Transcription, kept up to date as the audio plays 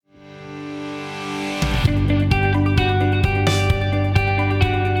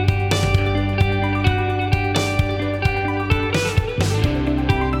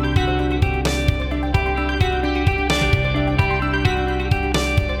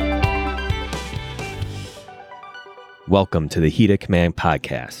Welcome to the Heat of Command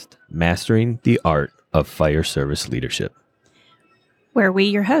podcast, Mastering the Art of Fire Service Leadership, where we,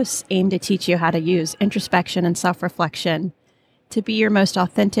 your hosts, aim to teach you how to use introspection and self-reflection to be your most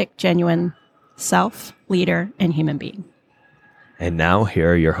authentic, genuine self, leader, and human being. And now,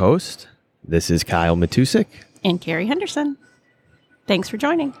 here are your hosts. This is Kyle Matousek and Kerry Henderson. Thanks for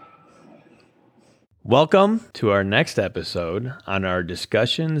joining. Welcome to our next episode on our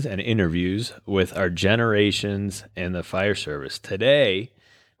discussions and interviews with our generations in the fire service. Today,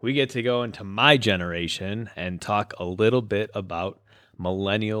 we get to go into my generation and talk a little bit about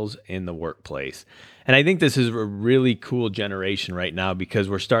millennials in the workplace. And I think this is a really cool generation right now because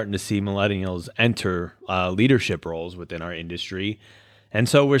we're starting to see millennials enter leadership roles within our industry. And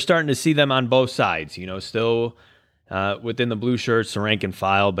so we're starting to see them on both sides, still within the blue shirts, the rank and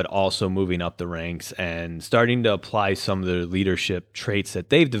file, but also moving up the ranks and starting to apply some of the leadership traits that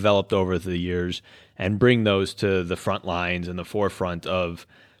they've developed over the years and bring those to the front lines and the forefront of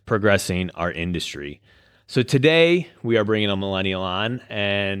progressing our industry. So today we are bringing a millennial on,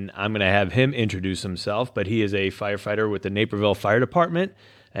 and I'm going to have him introduce himself, but he is a firefighter with the Naperville Fire Department,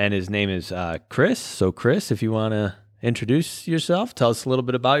 and his name is Chris. So Chris, if you want to introduce yourself, tell us a little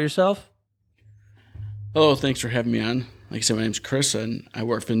bit about yourself. Hello, thanks for having me on. Like I said, my name's Chris, and I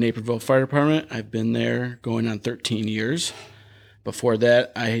work for the Naperville Fire Department. I've been there going on 13 years. Before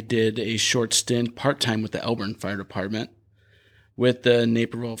that, I did a short stint part-time with the Elburn Fire Department. With the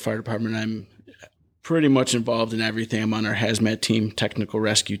Naperville Fire Department, I'm pretty much involved in everything. I'm on our hazmat team, technical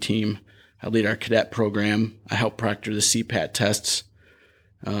rescue team. I lead our cadet program. I help proctor the CPAT tests.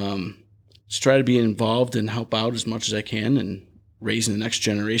 Just try to be involved and help out as much as I can and raising the next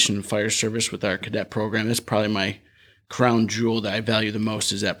generation of fire service with our cadet program. That's probably my crown jewel that I value the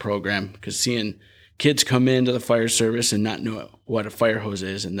most, is that program, because seeing kids come into the fire service and not know what a fire hose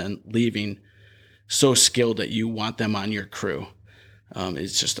is and then leaving so skilled that you want them on your crew,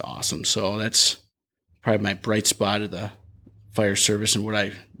 it's just awesome. So that's probably my bright spot of the fire service and what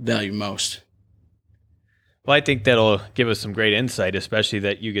I value most. Well, I think that'll give us some great insight, especially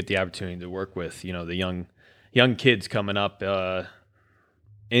that you get the opportunity to work with, the young kids coming up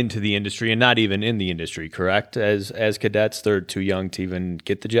into the industry and not even in the industry, correct? As cadets, they're too young to even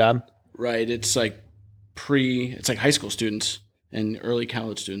get the job. Right. It's like high school students and early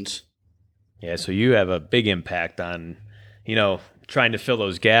college students. Yeah. So you have a big impact on, trying to fill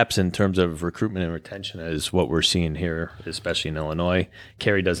those gaps in terms of recruitment and retention is what we're seeing here, especially in Illinois.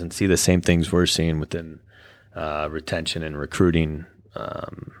 Kerry doesn't see the same things we're seeing within retention and recruiting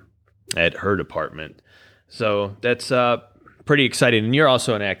at her department. So that's pretty exciting. And you're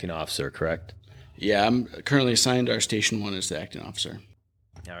also an acting officer, correct? Yeah, I'm currently assigned to our Station 1 as the acting officer.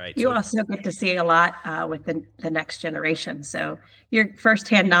 All right. You also get to see a lot with the next generation. So your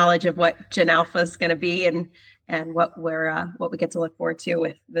firsthand knowledge of what Gen Alpha is going to be and what we get to look forward to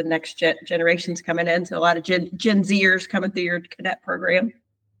with the next generations coming in. So a lot of Gen Zers coming through your cadet program.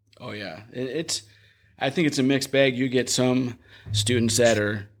 Oh, yeah. I think it's a mixed bag. You get some students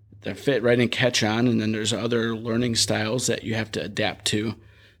that fit right and catch on, and then there's other learning styles that you have to adapt to.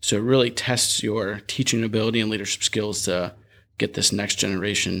 So it really tests your teaching ability and leadership skills to get this next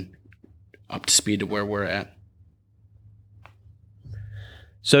generation up to speed to where we're at.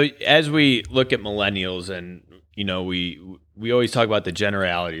 So as we look at millennials, and we always talk about the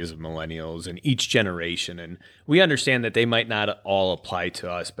generalities of millennials and each generation, and we understand that they might not all apply to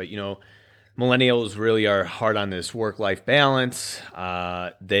us, but millennials really are hard on this work-life balance.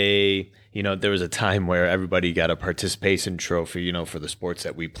 There was a time where everybody got a participation trophy, for the sports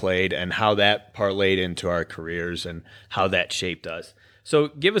that we played, and how that parlayed into our careers and how that shaped us. So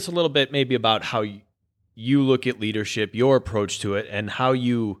give us a little bit maybe about how you look at leadership, your approach to it, and how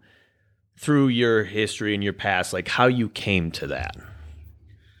you, through your history and your past, like how you came to that.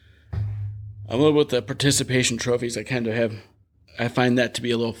 A little with the participation trophies, I find that to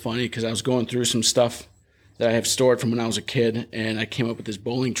be a little funny because I was going through some stuff that I have stored from when I was a kid, and I came up with this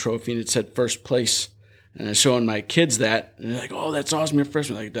bowling trophy, and it said first place. And I was showing my kids that, and they're like, "Oh, that's awesome, you're first."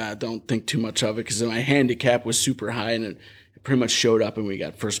 I'm like, "Nah, don't think too much of it," because my handicap was super high, and it pretty much showed up, and we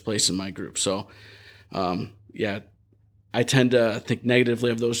got first place in my group. So, I tend to think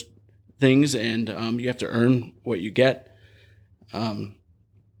negatively of those things, and you have to earn what you get. I'm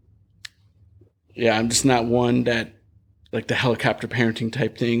just not one that, like the helicopter parenting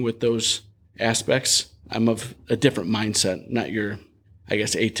type thing with those aspects. I'm of a different mindset, not your,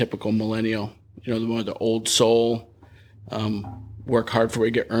 atypical millennial. The one with the old soul, work hard for what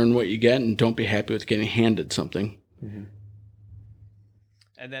you get, earn what you get, and don't be happy with getting handed something. Mm-hmm.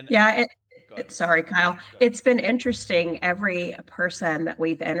 And then, Sorry, Kyle. It's been interesting. Every person that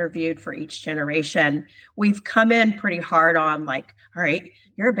we've interviewed for each generation, we've come in pretty hard on like, all right,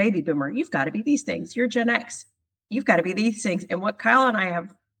 you're a baby boomer. You've got to be these things. You're Gen X. You've got to be these things. And what Kyle and I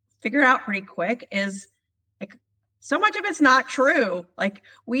have figured out pretty quick is like so much of it's not true. Like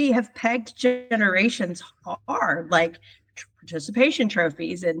we have pegged generations hard, like participation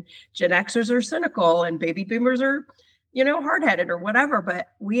trophies, and Gen Xers are cynical and baby boomers are hard-headed or whatever, but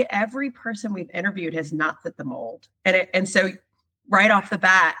every person we've interviewed has not fit the mold. And so right off the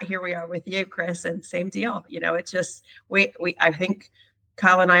bat, here we are with you, Chris, and same deal. It's just, I think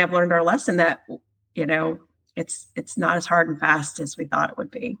Kyle and I have learned our lesson that, it's not as hard and fast as we thought it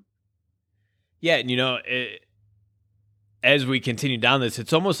would be. Yeah. And, as we continue down this,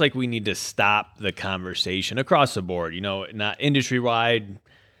 it's almost like we need to stop the conversation across the board, not industry-wide,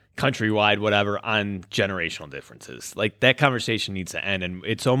 countrywide, whatever, on generational differences. Like that conversation needs to end. And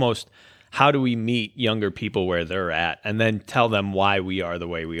it's almost, how do we meet younger people where they're at and then tell them why we are the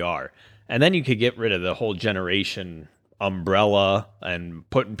way we are? And then you could get rid of the whole generation umbrella and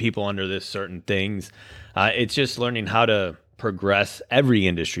putting people under this certain things. It's just learning how to progress every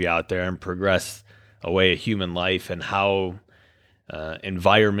industry out there and progress a way of human life and how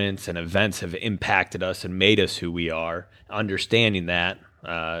environments and events have impacted us and made us who we are, understanding that,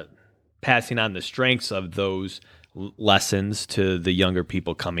 passing on the strengths of those lessons to the younger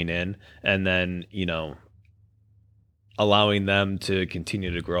people coming in, and then, allowing them to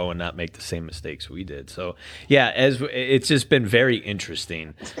continue to grow and not make the same mistakes we did. So yeah, it's just been very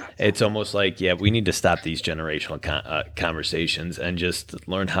interesting. It's almost like, we need to stop these generational conversations and just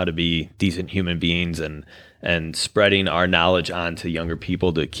learn how to be decent human beings and spreading our knowledge on to younger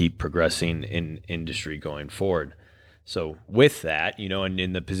people to keep progressing in industry going forward. So with that, and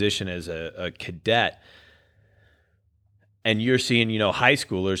in the position as a cadet, and you're seeing, high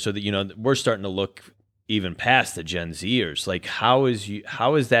schoolers, so that, we're starting to look even past the Gen Zers. Like how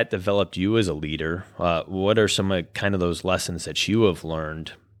has that developed you as a leader? What are some of kind of those lessons that you have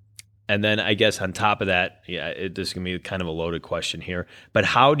learned? And then I guess on top of that, this is going to be kind of a loaded question here, but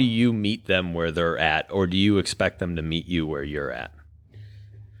how do you meet them where they're at, or do you expect them to meet you where you're at?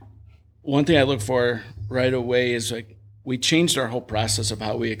 One thing I look for right away is like, we changed our whole process of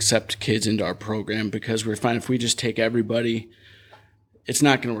how we accept kids into our program, because we're finding if we just take everybody, it's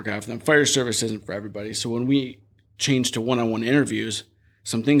not going to work out for them. Fire service isn't for everybody. So when we change to one-on-one interviews,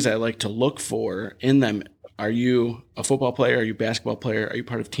 some things I like to look for in them: are you a football player? Are you a basketball player? Are you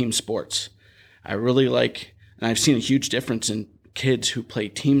part of team sports? I really like, and I've seen a huge difference in kids who play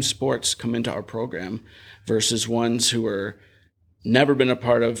team sports come into our program versus ones who are never been a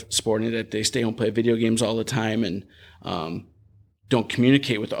part of sporting, that they stay home, play video games all the time, and don't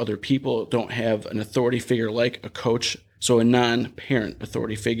communicate with other people, don't have an authority figure like a coach, so a non-parent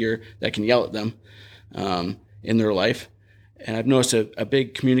authority figure that can yell at them in their life. And I've noticed a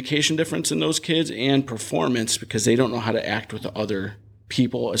big communication difference in those kids and performance, because they don't know how to act with other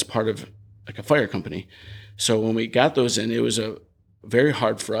people as part of like a fire company. So when we got those in, it was very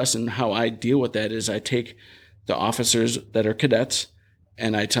hard for us. And how I deal with that is I take the officers that are cadets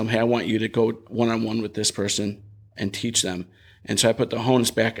and I tell them, hey, I want you to go one-on-one with this person and teach them. And so I put the onus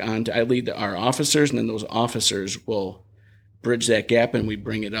back on. I lead our officers, and then those officers will bridge that gap, and we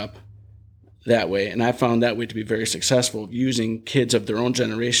bring it up that way. And I found that way to be very successful, using kids of their own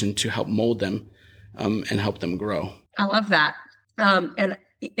generation to help mold them and help them grow. I love that. And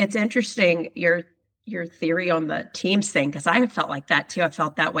it's interesting, your theory on the teams thing, because I felt like that too. I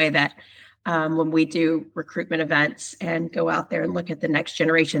felt that way, that when we do recruitment events and go out there and look at the next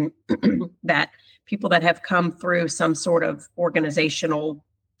generation, that people that have come through some sort of organizational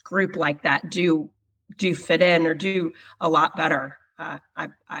group like that do fit in or do a lot better.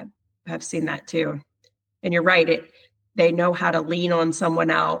 I have seen that too. And you're right. They know how to lean on someone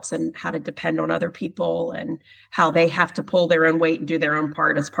else and how to depend on other people and how they have to pull their own weight and do their own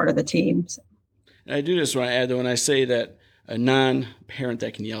part as part of the team. So. And I do this when I say that a non-parent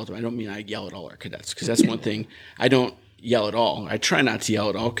that can yell at them, I don't mean I yell at all our cadets, because that's one thing. I don't yell at all. I try not to yell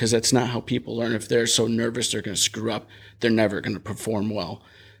at all, because that's not how people learn. If they're so nervous they're going to screw up, they're never going to perform well.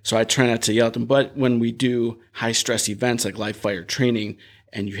 So I try not to yell at them. But when we do high-stress events like live fire training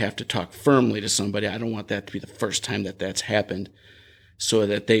and you have to talk firmly to somebody, I don't want that to be the first time that that's happened, so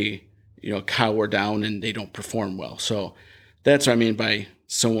that they cower down and they don't perform well. So that's what I mean by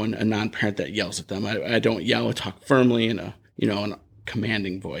a non-parent that yells at them. I don't yell. I talk firmly in a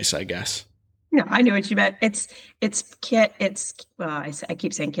commanding voice, I guess. No, I knew what you meant. I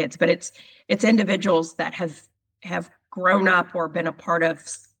keep saying kids, but it's individuals that have grown up or been a part of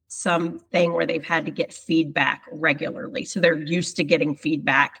something where they've had to get feedback regularly. So they're used to getting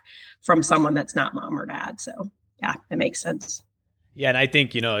feedback from someone that's not mom or dad. So yeah, it makes sense. Yeah, and I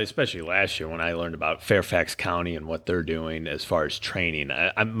think, especially last year when I learned about Fairfax County and what they're doing as far as training,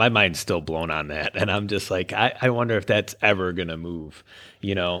 my mind's still blown on that. And I'm just like, I wonder if that's ever going to move,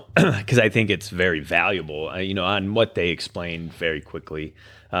 because I think it's very valuable, on what they explained very quickly,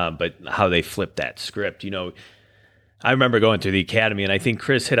 but how they flipped that script. I remember going through the academy, and I think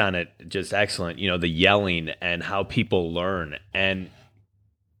Chris hit on it just excellent, the yelling and how people learn. And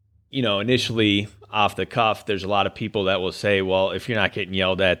initially off the cuff, there's a lot of people that will say, well, if you're not getting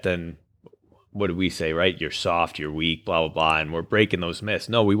yelled at, then what do we say, right? You're soft, you're weak, blah, blah, blah. And we're breaking those myths.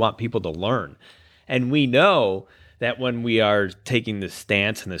 No, we want people to learn. And we know that when we are taking this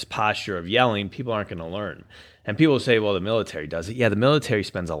stance and this posture of yelling, people aren't going to learn. And people say, well, the military does it. Yeah, the military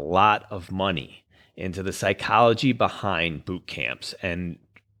spends a lot of money into the psychology behind boot camps. And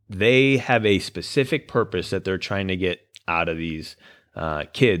they have a specific purpose that they're trying to get out of these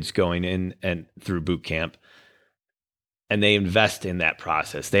kids going in and through boot camp, and they invest in that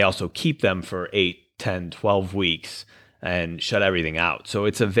process. They also keep them for 8, 10, 12 weeks and shut everything out. So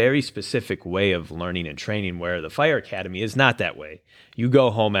it's a very specific way of learning and training, where the fire academy is not that way. You go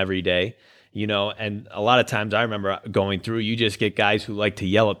home every day, and a lot of times I remember going through, you just get guys who like to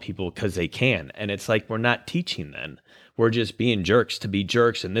yell at people because they can. And it's like, we're not teaching then. We're just being jerks to be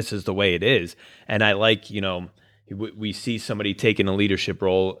jerks, and this is the way it is. And I like, we see somebody taking a leadership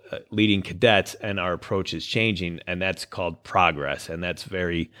role, leading cadets, and our approach is changing, and that's called progress. And that's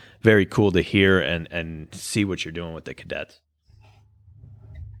very, very cool to hear and see what you're doing with the cadets.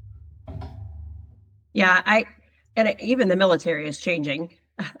 Yeah, even the military is changing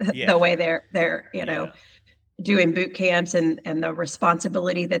the way they're doing boot camps and the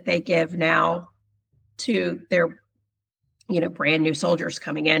responsibility that they give now to their brand new soldiers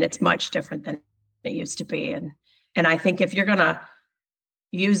coming in. It's much different than it used to be. And I think if you're going to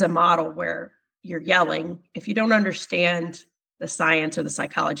use a model where you're yelling, if you don't understand the science or the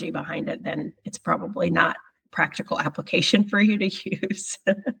psychology behind it, then it's probably not practical application for you to use.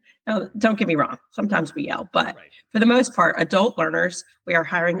 Now, don't get me wrong. Sometimes we yell, but for the most part, adult learners, we are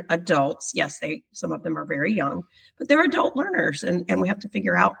hiring adults. Yes, some of them are very young, but they're adult learners, and we have to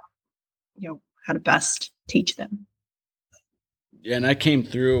figure out, how to best teach them. Yeah, and I came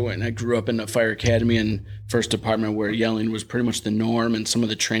through and I grew up in the fire academy and first department where yelling was pretty much the norm, and some of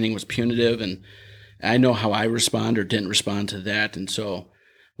the training was punitive, and I know how I respond or didn't respond to that. And so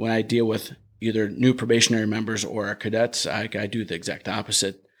when I deal with either new probationary members or our cadets, I do the exact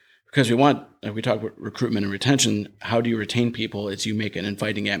opposite, because we want, like we talk about recruitment and retention, how do you retain people? It's you make an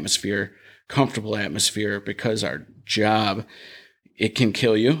inviting atmosphere, comfortable atmosphere, because our job, it can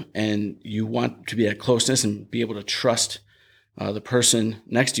kill you, and you want to be at closeness and be able to trust the person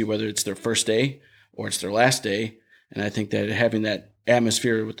next to you, whether it's their first day or it's their last day. And I think that having that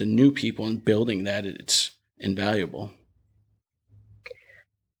atmosphere with the new people and building that, it's invaluable.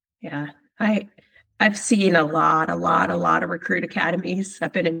 Yeah, I've seen a lot of recruit academies.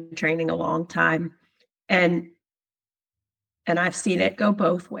 I've been in training a long time, and I've seen it go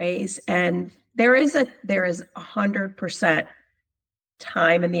both ways. And there is 100%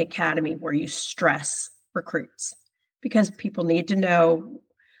 time in the academy where you stress recruits, because people need to know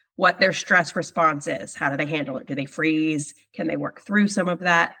what their stress response is. How do they handle it? Do they freeze? Can they work through some of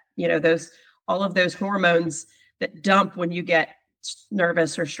that? All of those hormones that dump when you get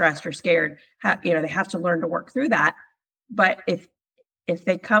nervous or stressed or scared, they have to learn to work through that. But if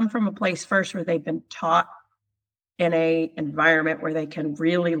they come from a place first where they've been taught in a environment where they can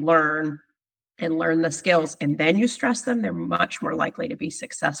really learn the skills, and then you stress them, they're much more likely to be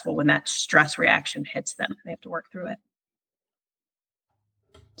successful when that stress reaction hits them. They have to work through it.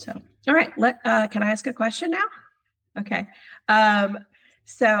 So, all right, can I ask a question now? Okay.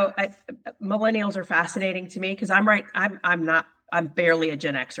 So millennials are fascinating to me because I'm barely a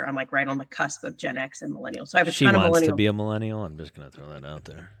Gen Xer. I'm like right on the cusp of Gen X and millennials. So I have a ton of millennials. She wants to be a millennial. I'm just going to throw that out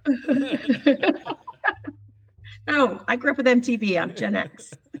there. No, I grew up with MTV. I'm Gen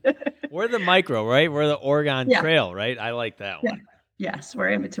X. We're the micro, right? We're the Oregon Trail, right? I like that one. Yes, we're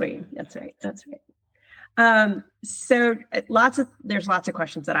in between. That's right. So there's lots of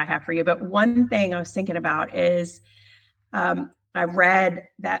questions that I have for you, but one thing I was thinking about is I read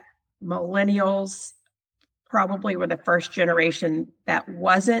that millennials probably were the first generation that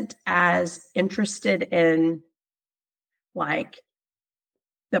wasn't as interested in, like,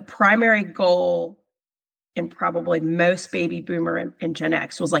 the primary goal in probably most baby boomer and Gen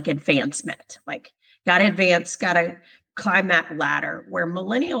X was like advancement, like got to advance, got to climb that ladder, where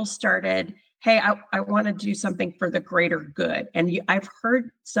millennials started hey, I want to do something for the greater good. And I've heard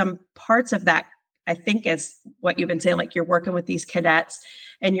some parts of that, I think, is what you've been saying, like you're working with these cadets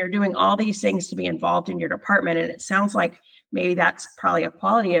and you're doing all these things to be involved in your department. And it sounds like maybe that's probably a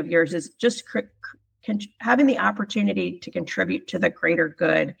quality of yours, is just having the opportunity to contribute to the greater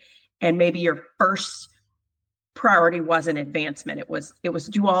good. And maybe your first priority wasn't advancement. It was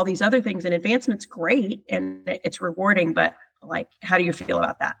do all these other things, and advancement's great and it's rewarding, but like, how do you feel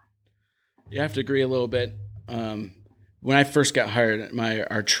about that? You have to agree a little bit. When I first got hired,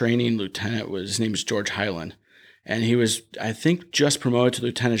 our training lieutenant his name was George Highland, and he was, I think, just promoted to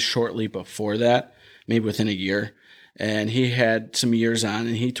lieutenant shortly before that, maybe within a year. And he had some years on,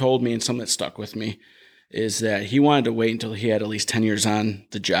 and he told me, and something that stuck with me, is that he wanted to wait until he had at least 10 years on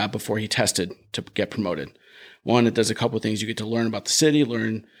the job before he tested to get promoted. One, it does a couple of things. You get to learn about the city,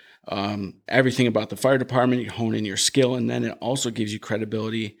 learn everything about the fire department, you hone in your skill, and then it also gives you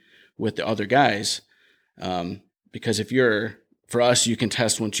credibility with the other guys. Because for us, you can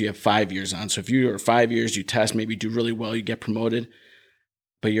test once you have 5 years on. So if you are 5 years, you test, maybe do really well, you get promoted,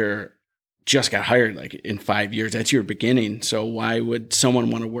 but you're just got hired like in 5 years. That's your beginning. So why would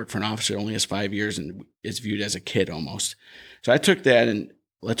someone want to work for an officer that only has 5 years and is viewed as a kid almost? So I took that and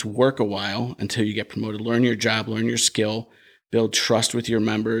let's work a while until you get promoted. Learn your job, learn your skill, build trust with your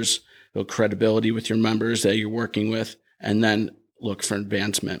members, build credibility with your members that you're working with, and then look for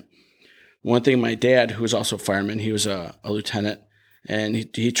advancement. One thing, my dad, who was also a fireman, he was a lieutenant, and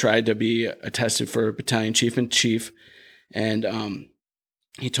he tried to be attested for battalion chief and chief. And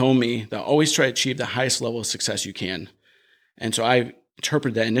he told me that always try to achieve the highest level of success you can. And so I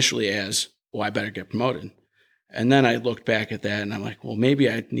interpreted that initially as, well, I better get promoted. And then I looked back at that and I'm like, well, maybe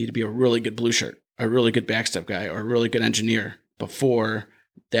I need to be a really good blue shirt, a really good backstep guy, or a really good engineer before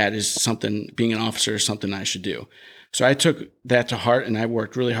that is something, being an officer is something I should do. So I took that to heart and I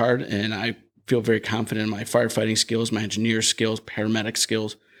worked really hard, and I feel very confident in my firefighting skills, my engineer skills, paramedic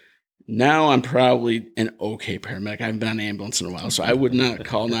skills. Now I'm probably an okay paramedic. I haven't been on an ambulance in a while, so I would not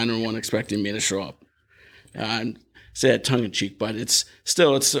call 911 expecting me to show up. I say that tongue in cheek, but it's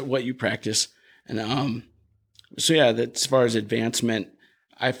what you practice. And so yeah, that as far as advancement,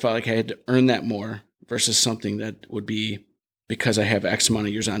 I felt like I had to earn that more versus something that would be because I have X amount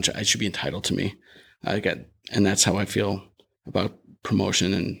of years on, I should be entitled to me. And that's how I feel about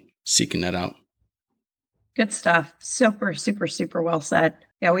promotion and seeking that out. Good stuff. Super, super, super well said.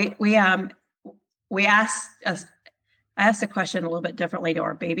 Yeah, we asked us. I asked the question a little bit differently to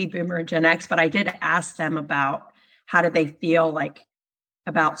our baby boomer and Gen X, but I did ask them about how did they feel like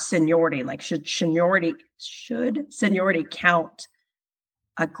about seniority? Like should seniority count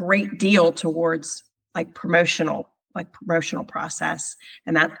a great deal towards promotional process?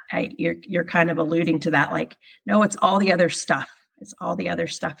 And that you're kind of alluding to that. Like, no, it's all the other stuff. It's all the other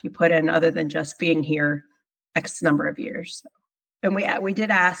stuff you put in other than just being here X number of years. And we did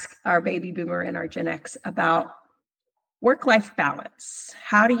ask our baby boomer and our Gen X about work-life balance.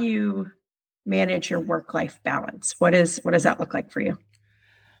 How do you manage your work-life balance? What does that look like for you?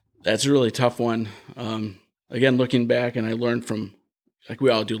 That's a really tough one. Again, looking back, and I learned from, like we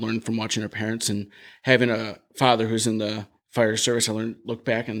all do, learn from watching our parents and having a father who's in the fire service. I look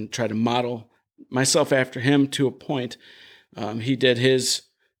back and try to model myself after him to a point. He did his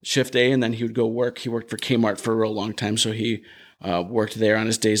shift A and then he would go work. He worked for Kmart for a real long time. So he worked there on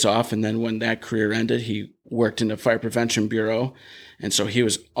his days off. And then when that career ended, he worked in the fire prevention bureau. And so he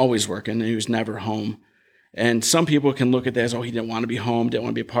was always working and he was never home. And some people can look at that as, oh, he didn't want to be home, didn't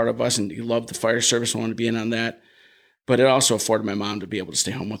want to be a part of us. And he loved the fire service, wanted to be in on that. But it also afforded my mom to be able to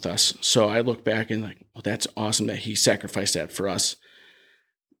stay home with us. So I look back and like, well, that's awesome that he sacrificed that for us.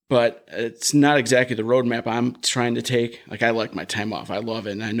 But it's not exactly the roadmap I'm trying to take. Like, I like my time off. I love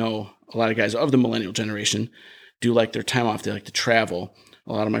it. And I know a lot of guys of the millennial generation do like their time off. They like to travel.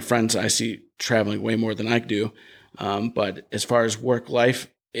 A lot of my friends I see traveling way more than I do. But as far as work life,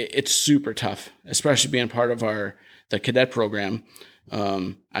 it's super tough, especially being part of the cadet program.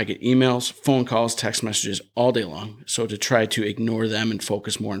 I get emails, phone calls, text messages all day long. So to try to ignore them and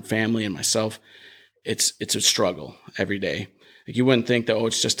focus more on family and myself, it's a struggle every day. Like, you wouldn't think that, oh,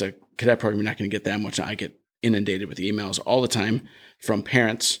 it's just a cadet program, you're not going to get that much. I get inundated with emails all the time from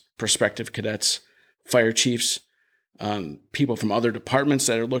parents, prospective cadets, fire chiefs, people from other departments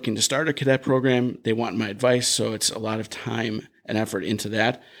that are looking to start a cadet program. They want my advice. So it's a lot of time and effort into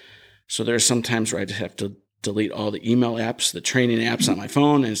that. So there's some times where I just have to delete all the email apps, the training apps on my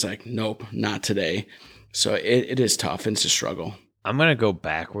phone. And it's like, nope, not today. So it is tough. And it's a struggle. I'm going to go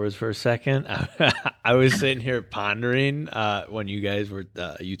backwards for a second. I was sitting here pondering when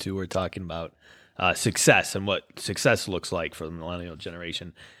you two were talking about success and what success looks like for the millennial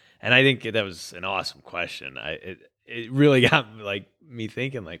generation. And I think that was an awesome question. It really got me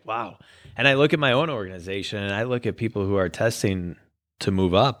thinking like, wow. And I look at my own organization and I look at people who are testing to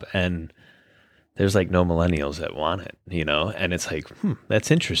move up, and there's like no millennials that want it, and it's like, that's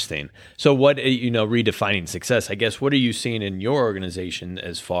interesting. So what, redefining success, I guess, what are you seeing in your organization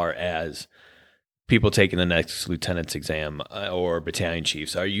as far as people taking the next lieutenant's exam or battalion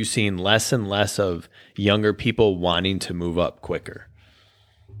chiefs? Are you seeing less and less of younger people wanting to move up quicker?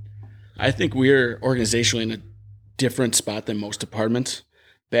 I think we're organizationally in a different spot than most departments.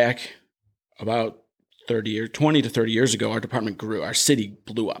 Back about 20 to 30 years ago, our department grew, our city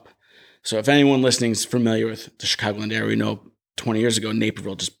blew up. So if anyone listening is familiar with the Chicagoland area, we know 20 years ago,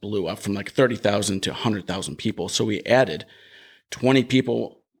 Naperville just blew up from like 30,000 to 100,000 people. So we added 20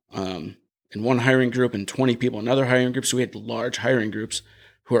 people in one hiring group and 20 people in another hiring group. So we had large hiring groups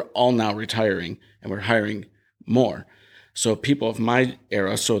who are all now retiring, and we're hiring more. So people of my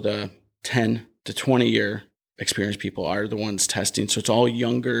era, so the 10 to 20 year experienced people are the ones testing. So it's all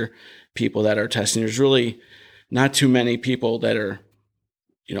younger people that are testing. There's really not too many people that are,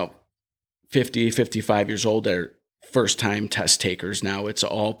 50, 55 years old that are first-time test takers now. It's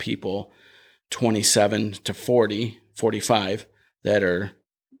all people 27 to 40, 45 that are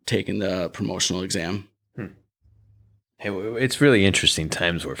taking the promotional exam. Hey, it's really interesting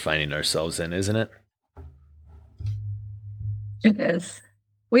times we're finding ourselves in, isn't it? It is.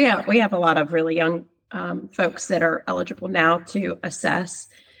 We have a lot of really young folks that are eligible now to assess.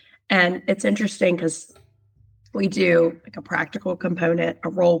 And it's interesting because we do like a practical component, a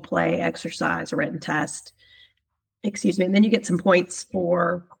role play exercise, a written test, and then you get some points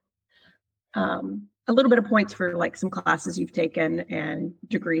for a little bit of points for like some classes you've taken and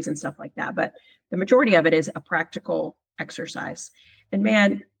degrees and stuff like that. But the majority of it is a practical exercise. And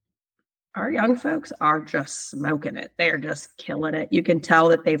man, our young folks are just smoking it. They're just killing it. You can tell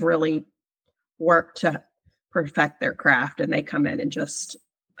that they've really worked to perfect their craft, and they come in and just,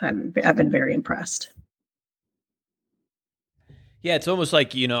 I've been very impressed. Yeah, it's almost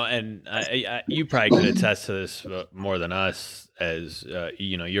like, and you probably could attest to this more than us as,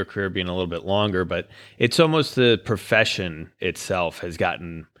 your career being a little bit longer, but it's almost the profession itself has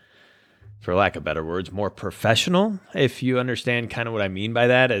gotten, for lack of better words, more professional, if you understand kind of what I mean by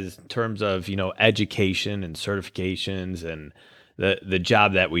that, as in terms of, education and certifications and the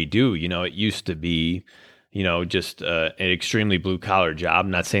job that we do. It used to be, just an extremely blue collar job.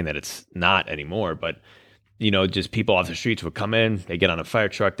 I'm not saying that it's not anymore, but just people off the streets would come in, they get on a fire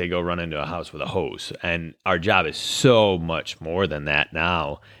truck, they go run into a house with a hose. And our job is so much more than that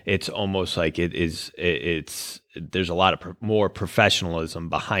now. It's almost like there's a lot of more professionalism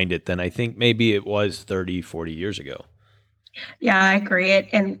behind it than I think maybe it was 30, 40 years ago. Yeah, I agree.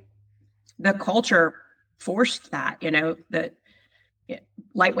 And the culture forced that, the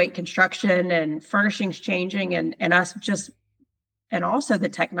lightweight construction and furnishings changing and us just, and also the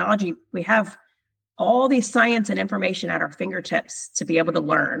technology. We have all these science and information at our fingertips to be able to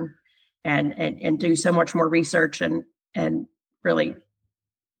learn and do so much more research and really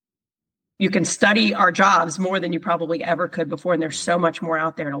you can study our jobs more than you probably ever could before. And there's so much more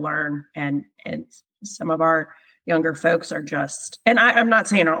out there to learn. And some of our younger folks are just, and I'm not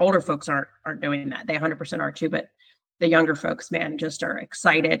saying our older folks aren't doing that. They 100% are too, but the younger folks, man, just are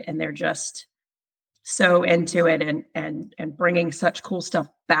excited and they're just so into it and bringing such cool stuff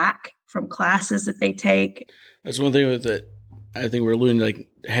back from classes that they take. That's one thing with it. I think we're alluding to like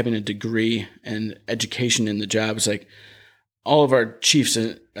having a degree and education in the job. It's like all of our chiefs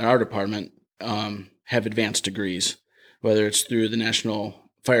in our department have advanced degrees, whether it's through the National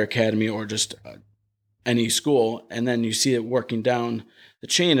Fire Academy or just any school. And then you see it working down the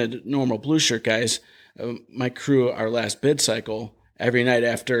chain of normal blue shirt guys. My crew, our last bid cycle, every night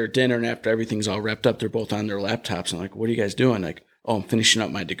after dinner and after everything's all wrapped up, they're both on their laptops. I'm like, what are you guys doing? Like, oh, I'm finishing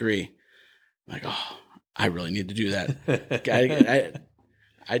up my degree. I'm like, oh, I really need to do that.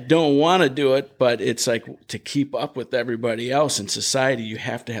 I don't want to do it, but it's like to keep up with everybody else in society, you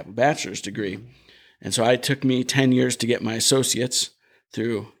have to have a bachelor's degree. And so it took me 10 years to get my associates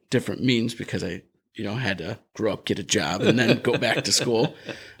through different means because I, had to grow up, get a job, and then go back to school.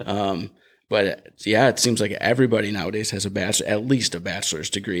 But yeah, it seems like everybody nowadays has at least a bachelor's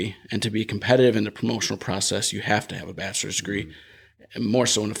degree. And to be competitive in the promotional process, you have to have a bachelor's degree, and more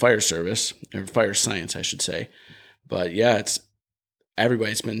so in the fire service, or fire science, I should say. But yeah,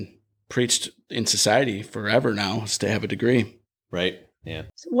 everybody's been preached in society forever now is to have a degree. Right. Yeah.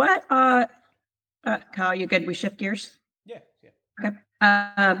 So what, Kyle, you good? We shift gears? Yeah. Okay.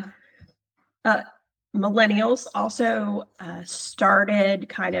 Millennials also started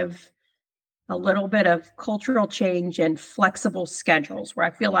kind of a little bit of cultural change and flexible schedules where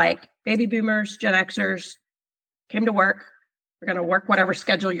I feel like baby boomers, Gen Xers came to work. We're going to work whatever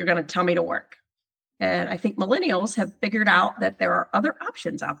schedule you're going to tell me to work. And I think millennials have figured out that there are other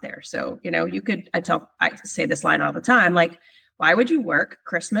options out there. So, I say this line all the time, like, why would you work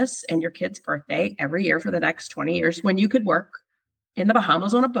Christmas and your kid's birthday every year for the next 20 years when you could work in the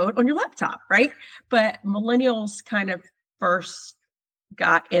Bahamas on a boat on your laptop, right? But millennials kind of first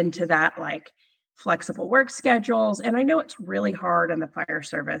got into that, like, flexible work schedules. And I know it's really hard in the fire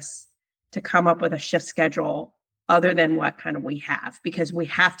service to come up with a shift schedule other than what kind of we have, because we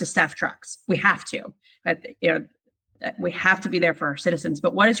have to staff trucks. We have to, we have to be there for our citizens.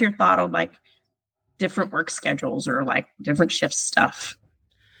 But what is your thought on like different work schedules or like different shift stuff?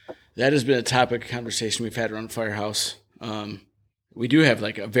 That has been a topic of conversation we've had around the firehouse. We do have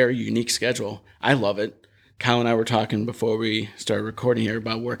like a very unique schedule. I love it. Kyle and I were talking before we started recording here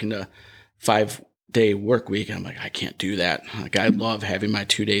about working a 5-day work week. And I'm like, I can't do that. Like, I love having my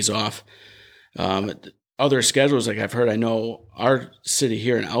 2 days off. Other schedules, like I've heard, I know our city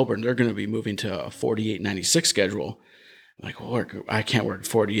here in Elburn, they're going to be moving to a 48-96 schedule. I'm like, well, I can't work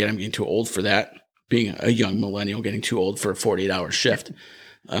 48. I'm getting too old for that. Being a young millennial, getting too old for a 48-hour shift.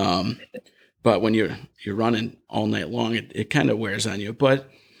 But when you're running all night long, it kind of wears on you. But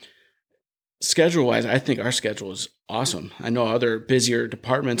schedule-wise, I think our schedule is awesome. I know other busier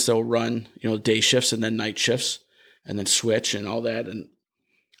departments, they'll run, day shifts and then night shifts and then switch and all that. And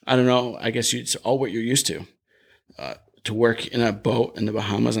I don't know, I guess it's all what you're used to. To work in a boat in the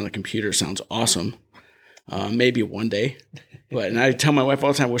Bahamas on a computer sounds awesome. Maybe one day. And I tell my wife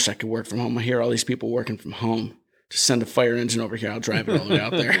all the time, I wish I could work from home. I hear all these people working from home. Just send a fire engine over here. I'll drive it all the way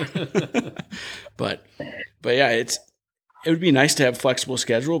out there. But yeah, it would be nice to have a flexible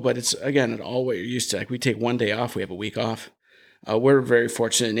schedule, but it's, again, all what you're used to. Like, we take 1 day off, we have a week off. We're very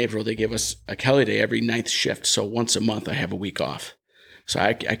fortunate in Naperville. They give us a Kelly day every 9th shift. So once a month, I have a week off. So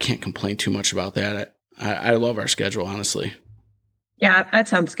I can't complain too much about that. I love our schedule, honestly. Yeah, that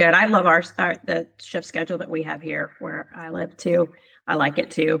sounds good. I love the shift schedule that we have here where I live too. I like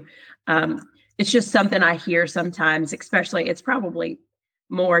it too. It's just something I hear sometimes, especially it's probably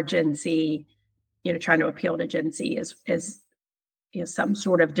more Gen Z, trying to appeal to Gen Z is some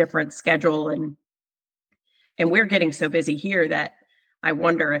sort of different schedule. And we're getting so busy here that I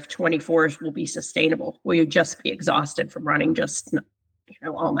wonder if 24s will be sustainable. Will you just be exhausted from running just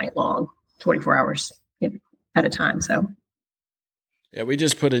all night long, 24 hours at a time? So, yeah, we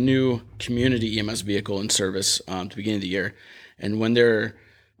just put a new community EMS vehicle in service at the beginning of the year. And when they're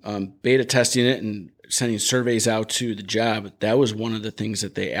beta testing it and sending surveys out to the job, that was one of the things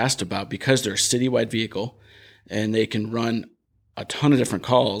that they asked about, because they're a citywide vehicle and they can run a ton of different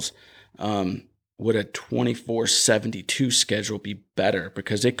calls. Would a 24/72 schedule be better?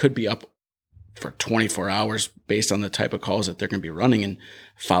 Because it could be up for 24 hours based on the type of calls that they're going to be running and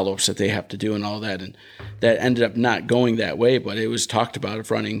follow-ups that they have to do and all that. And that ended up not going that way, but it was talked about of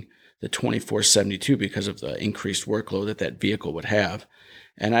running the 24/72 because of the increased workload that vehicle would have.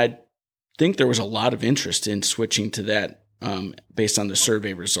 And I think there was a lot of interest in switching to that based on the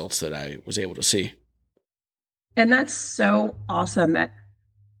survey results that I was able to see. And that's so awesome that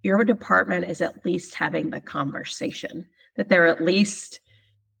your department is at least having the conversation, that they're at least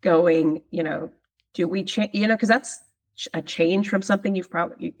going, do we change, because that's a change from something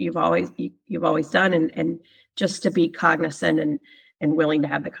you've always done. And just to be cognizant and willing to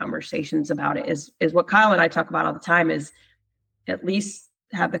have the conversations about it is what Kyle and I talk about all the time, is at least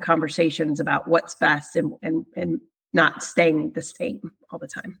have the conversations about what's best and not staying the same all the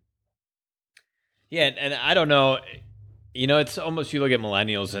time. Yeah. And I don't know, it's almost, you look at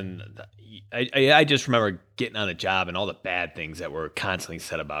millennials and I just remember getting on a job and all the bad things that were constantly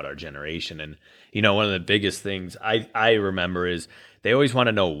said about our generation. And, one of the biggest things I remember is they always want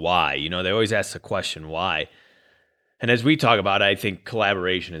to know why. They always ask the question, why? And as we talk about, I think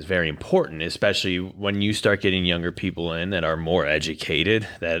collaboration is very important, especially when you start getting younger people in that are more educated,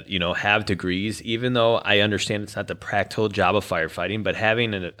 that, have degrees, even though I understand it's not the practical job of firefighting, but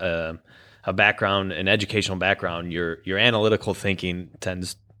having a background, an educational background, your analytical thinking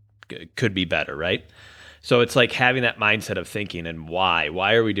could be better, right? So it's like having that mindset of thinking and why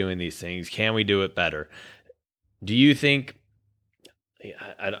are we doing these things? Can we do it better? Do you think,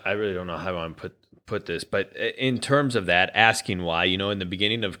 I really don't know how I want to put this, but in terms of that, asking why, in the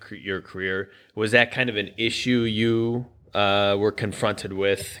beginning of your career, was that kind of an issue you were confronted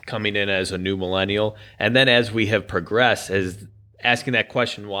with coming in as a new millennial? And then as we have progressed, as asking that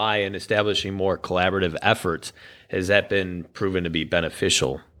question why and establishing more collaborative efforts, has that been proven to be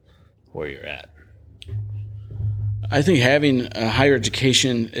beneficial where you're at? I think having a higher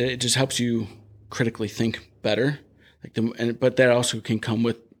education, it just helps you critically think better. But that also can come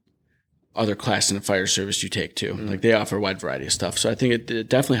with other classes in the fire service you take too. Mm-hmm. Like they offer a wide variety of stuff. So I think it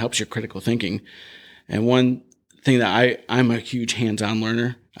definitely helps your critical thinking. And one thing that I'm a huge hands-on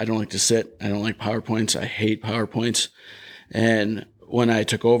learner. I don't like to sit. I don't like PowerPoints. I hate PowerPoints. And when I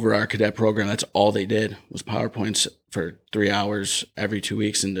took over our cadet program, that's all they did was PowerPoints for 3 hours every 2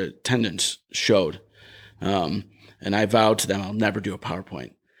 weeks, and the attendance showed. And I vowed to them I'll never do a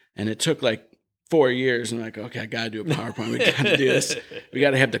PowerPoint. And it took like 4 years, and I'm like, okay, I got to do a PowerPoint. We got to do this. We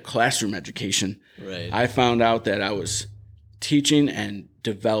got to have the classroom education. Right. I found out that I was teaching and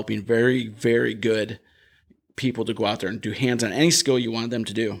developing very, very good people to go out there and do hands-on any skill you want them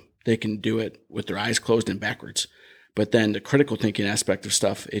to do. They can do it with their eyes closed and backwards. But then the critical thinking aspect of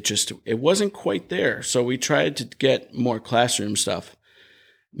stuff, it wasn't quite there. So we tried to get more classroom stuff.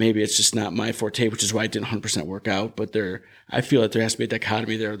 Maybe it's just not my forte, which is why it didn't 100% work out. But I feel that there has to be a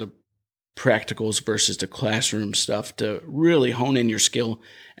dichotomy there, the practicals versus the classroom stuff, to really hone in your skill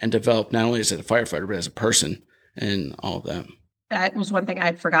and develop not only as a firefighter, but as a person and all of that. That was one thing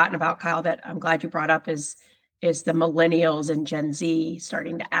I'd forgotten about, Kyle, that I'm glad you brought up is the millennials and Gen Z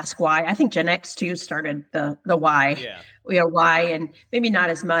starting to ask why. I think Gen X too started the why. Yeah. Why, and maybe not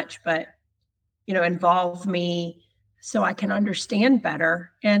as much, but involve me so I can understand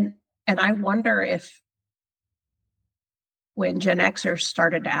better. And I wonder if when Gen Xers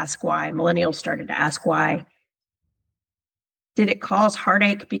started to ask why, millennials started to ask why, did it cause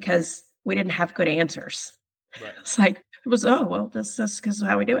heartache because we didn't have good answers? Right. It's like, it was, this is because of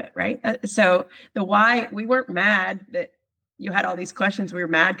how we do it, right? So the why, we weren't mad that you had all these questions. We were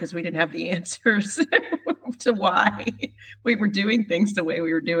mad because we didn't have the answers to why we were doing things the way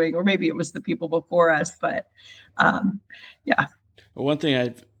we were doing, or maybe it was the people before us. But yeah. Well, one thing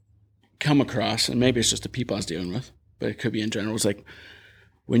I've come across, and maybe it's just the people I was dealing with, but it could be in general, is like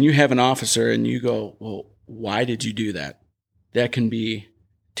when you have an officer and you go, well, why did you do that? That can be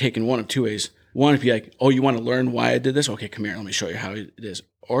taken one of two ways. One, if you're like, oh, you want to learn why I did this? Okay, come here. Let me show you how it is.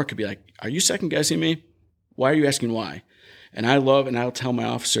 Or it could be like, are you second guessing me? Why are you asking why? And I'll tell my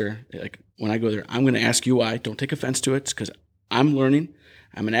officer, like when I go there, I'm going to ask you why. Don't take offense to it. It's because I'm learning.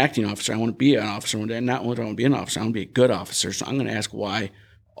 I'm an acting officer. I want to be an officer one day. Not only do I want to be an officer, I want to be a good officer. So I'm going to ask why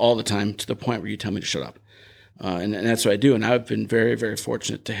all the time, to the point where you tell me to shut up. And that's what I do. And I've been very, very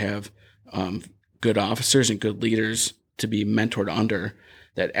fortunate to have good officers and good leaders to be mentored under,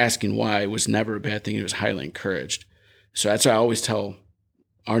 that asking why was never a bad thing. It was highly encouraged. So that's what I always tell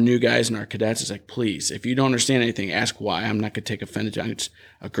our new guys and our cadets, is like, please, if you don't understand anything, ask why. I'm not going to take offense. It's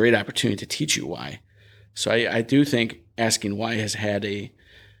a great opportunity to teach you why. So I do think asking why has had a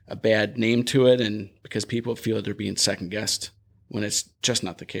bad name to it, and because people feel that they're being second guessed when it's just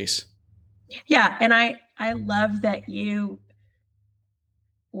not the case. Yeah. And I love that you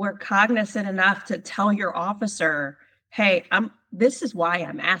were cognizant enough to tell your officer, hey, this is why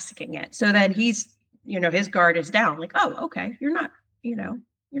I'm asking it. So then he's, his guard is down. Like, oh, okay. You're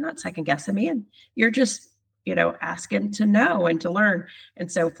not second guessing me, and you're just, asking to know and to learn.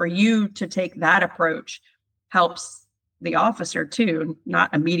 And so for you to take that approach helps the officer too,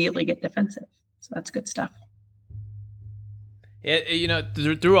 not immediately get defensive. So that's good stuff.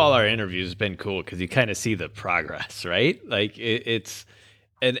 Through all our interviews, it's been cool because you kind of see the progress, right? Like it's,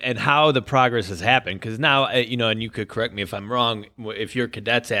 and how the progress has happened. Because now, and you could correct me if I'm wrong, if your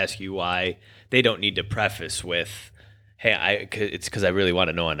cadets ask you why, they don't need to preface with, hey, it's because I really want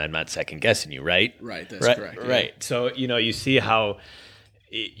to know and I'm not second guessing you, right? Right, that's correct. Yeah. Right. So, you see how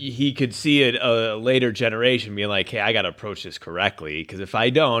he could see it a later generation being like, hey, I got to approach this correctly, because if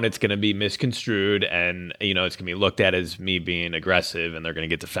I don't, it's going to be misconstrued, and it's going to be looked at as me being aggressive, and they're going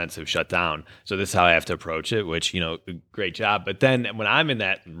to get defensive, shut down. So this is how I have to approach it, which, great job. But then when I'm in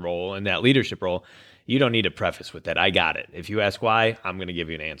that role, in that leadership role, you don't need to preface with that. I got it. If you ask why, I'm going to give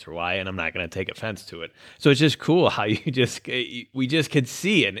you an answer why, and I'm not going to take offense to it. So it's just cool how we just could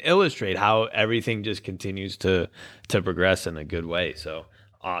see and illustrate how everything just continues to progress in a good way. So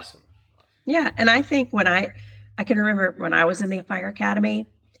awesome. Yeah. And I think when I can remember when I was in the fire academy,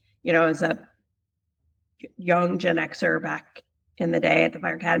 as a young Gen Xer back in the day at the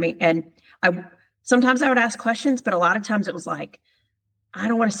fire academy, and sometimes I would ask questions, but a lot of times it was like, I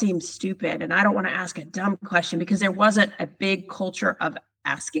don't want to seem stupid, and I don't want to ask a dumb question, because there wasn't a big culture of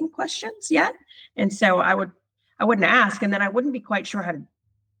asking questions yet. And so I wouldn't ask, and then I wouldn't be quite sure how to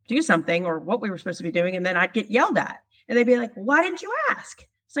do something or what we were supposed to be doing. And then I'd get yelled at, and they'd be like, why didn't you ask?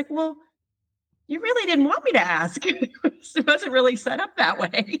 It's like, well, you really didn't want me to ask. It wasn't really set up that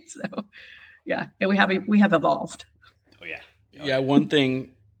way. So yeah, and we have evolved. Oh yeah. Yeah. One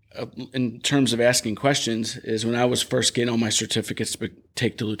thing in terms of asking questions is when I was first getting all my certificates to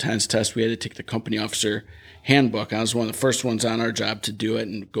take the lieutenant's test, we had to take the company officer handbook. I was one of the first ones on our job to do it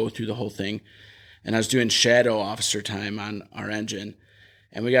and go through the whole thing. And I was doing shadow officer time on our engine,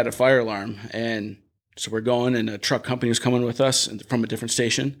 and we got a fire alarm. And so we're going, and a truck company was coming with us from a different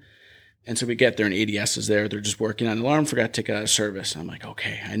station. And so we get there, and ADS is there. They're just working on the alarm, forgot to take it out of service. I'm like,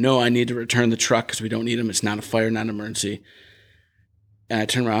 okay, I know I need to return the truck because we don't need them. It's not a fire, not an emergency. And I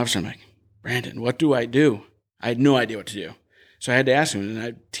turned to my officer, I'm like, Brandon, what do I do? I had no idea what to do. So I had to ask him, and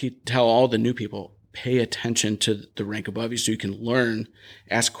I tell all the new people, pay attention to the rank above you so you can learn,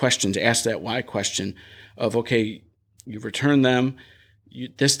 ask questions, ask that why question of, okay, you return them.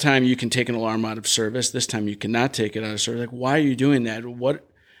 This time you can take an alarm out of service. This time you cannot take it out of service. Like, why are you doing that? What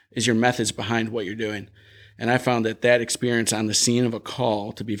is your methods behind what you're doing? And I found that experience on the scene of a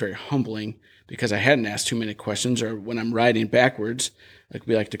call to be very humbling because I hadn't asked too many questions, or when I'm riding backwards, like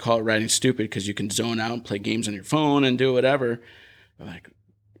we like to call it riding stupid because you can zone out and play games on your phone and do whatever. Like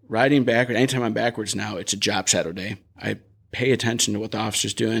riding backward, anytime I'm backwards now, it's a job shadow day. I pay attention to what the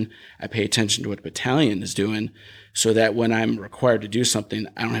officer's doing. I pay attention to what the battalion is doing so that when I'm required to do something,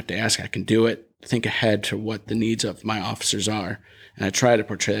 I don't have to ask, I can do it, think ahead to what the needs of my officers are. And I try to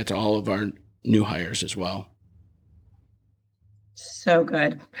portray that to all of our new hires as well. So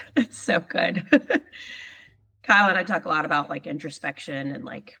good. So good. Kyle and I talk a lot about like introspection and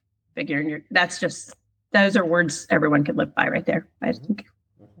like figuring those are words everyone can live by right there, I think.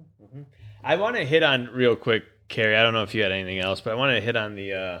 I want to hit on real quick, Kerry. I don't know if you had anything else, but I want to hit on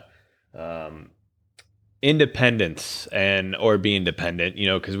the independence or being dependent,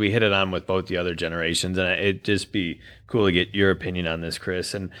 because we hit it on with both the other generations, and it'd just be cool to get your opinion on this,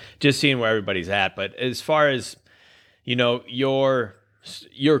 Chris, and just seeing where everybody's at. But as far as, your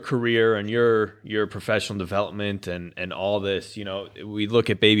career and your professional development and all this, we look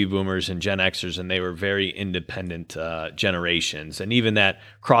at baby boomers and Gen Xers, and they were very independent generations. And even that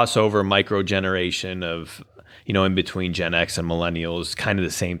crossover micro generation of, in between Gen X and millennials, kind of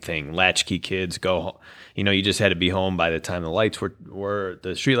the same thing. Latchkey kids go, you just had to be home by the time the lights were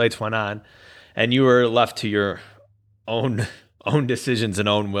the street lights went on, and you were left to your own decisions and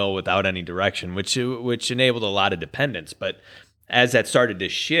own will without any direction, which enabled a lot of dependence. But as that started to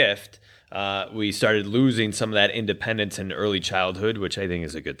shift, we started losing some of that independence in early childhood, which I think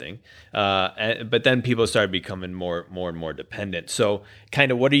is a good thing. But then people started becoming more and more dependent. So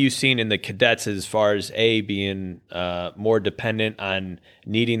kind of what are you seeing in the cadets as far as being more dependent on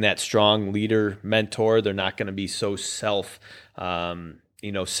needing that strong leader mentor? They're not going to be so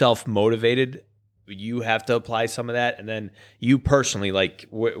self-motivated. You have to apply some of that. And then you personally, like,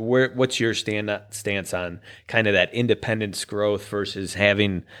 what's your stance on kind of that independence growth versus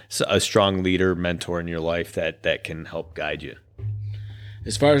having a strong leader mentor in your life that can help guide you?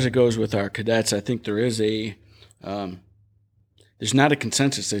 As far as it goes with our cadets, I think there is there's not a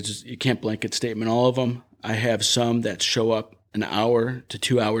consensus. You can't blanket statement all of them. I have some that show up an hour to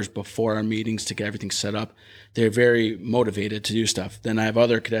 2 hours before our meetings to get everything set up. They're very motivated to do stuff. Then I have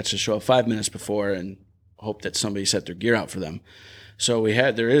other cadets that show up 5 minutes before and hope that somebody set their gear out for them. So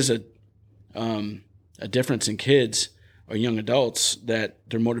there is a difference in kids or young adults that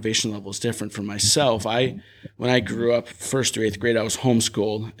their motivation level is different. For myself, when I grew up 1st through 8th grade, I was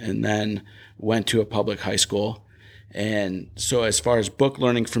homeschooled and then went to a public high school. And so as far as book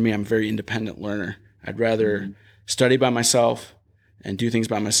learning, for me, I'm a very independent learner. I'd rather study by myself and do things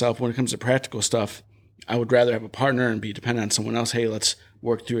by myself. When it comes to practical stuff, I would rather have a partner and be dependent on someone else. Hey, let's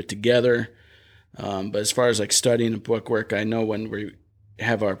work through it together. But as far as like studying and book work, I know when we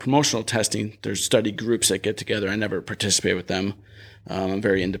have our promotional testing, there's study groups that get together. I never participate with them. I'm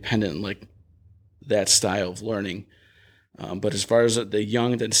very independent in like that style of learning. But as far as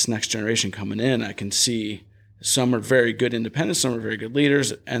this next generation coming in, I can see some are very good independents, some are very good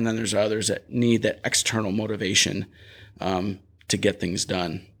leaders, and then there's others that need that external motivation to get things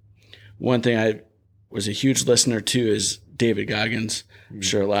done. One thing I was a huge listener to is David Goggins. I'm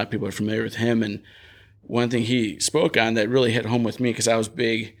sure a lot of people are familiar with him. And one thing he spoke on that really hit home with me, because I was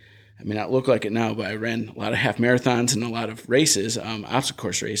big, I may not look like it now, but I ran a lot of half marathons and a lot of races, obstacle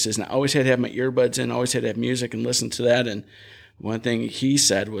course races. And I always had to have my earbuds in, always had to have music and listen to that. And one thing he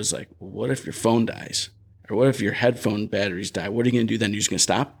said was like, well, what if your phone dies? Or what if your headphone batteries die? What are you going to do then? You're just going to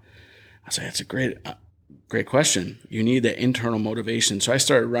stop? I was like, that's a great question. You need that internal motivation. So I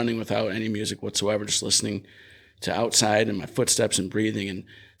started running without any music whatsoever, just listening to outside and my footsteps and breathing. And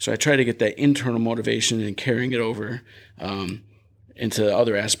so I try to get that internal motivation and carrying it over into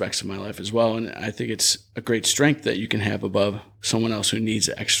other aspects of my life as well. And I think it's a great strength that you can have above someone else who needs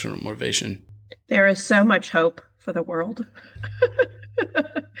external motivation. There is so much hope for the world.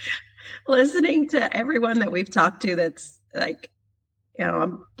 Listening to everyone that we've talked to that's like,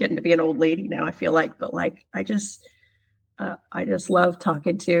 I'm getting to be an old lady now, I feel like, but like, I just love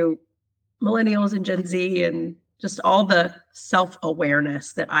talking to millennials and Gen Z and just all the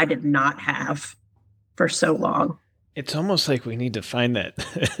self-awareness that I did not have for so long. It's almost like we need to find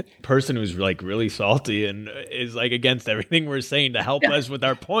that person who's like really salty and is like against everything we're saying to help us with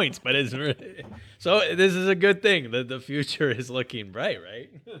our points. But so this is a good thing. The future is looking bright, right?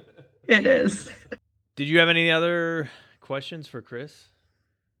 It is. Did you have any other questions for Chris?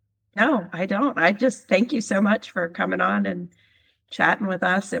 No, I don't. I just thank you so much for coming on and chatting with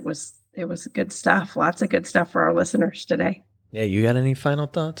us. It was good stuff. Lots of good stuff for our listeners today. Yeah, you got any final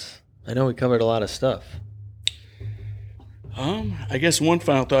thoughts? I know we covered a lot of stuff. I guess one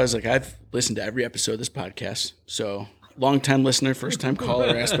final thought is like I've listened to every episode of this podcast. So long-time listener, first-time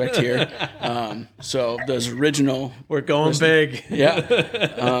caller aspect here. So those original... We're going big. Yeah.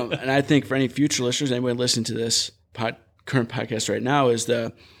 And I think for any future listeners, anyone listening to this current podcast right now is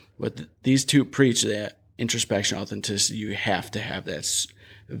what these two preach, that introspection, authenticity, you have to have that. It's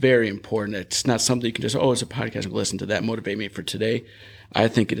very important. It's not something you can just, it's a podcast, I'll listen to that, motivate me for today. I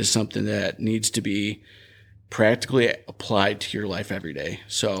think it is something that needs to be practically applied to your life every day.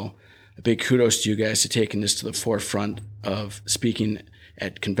 So a big kudos to you guys for taking this to the forefront of speaking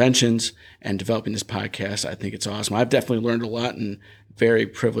at conventions and developing this podcast. I think it's awesome. I've definitely learned a lot and very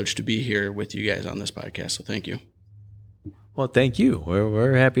privileged to be here with you guys on this podcast. So thank you. Well, thank you.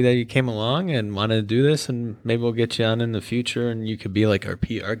 We're happy that you came along and wanted to do this, and maybe we'll get you on in the future and you could be like our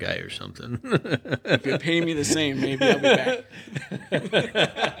PR guy or something. If you're paying me the same, maybe I'll be back.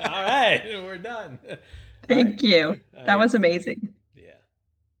 All right, we're done. Thank you. That was amazing. Yeah.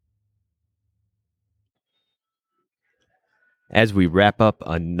 As we wrap up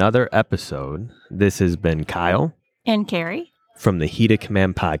another episode, this has been Kyle and Kerry from the Heat of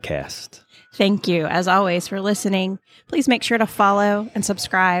Command podcast. Thank you, as always, for listening. Please make sure to follow and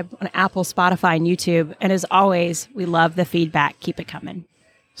subscribe on Apple, Spotify, and YouTube. And as always, we love the feedback. Keep it coming.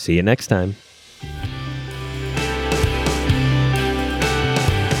 See you next time.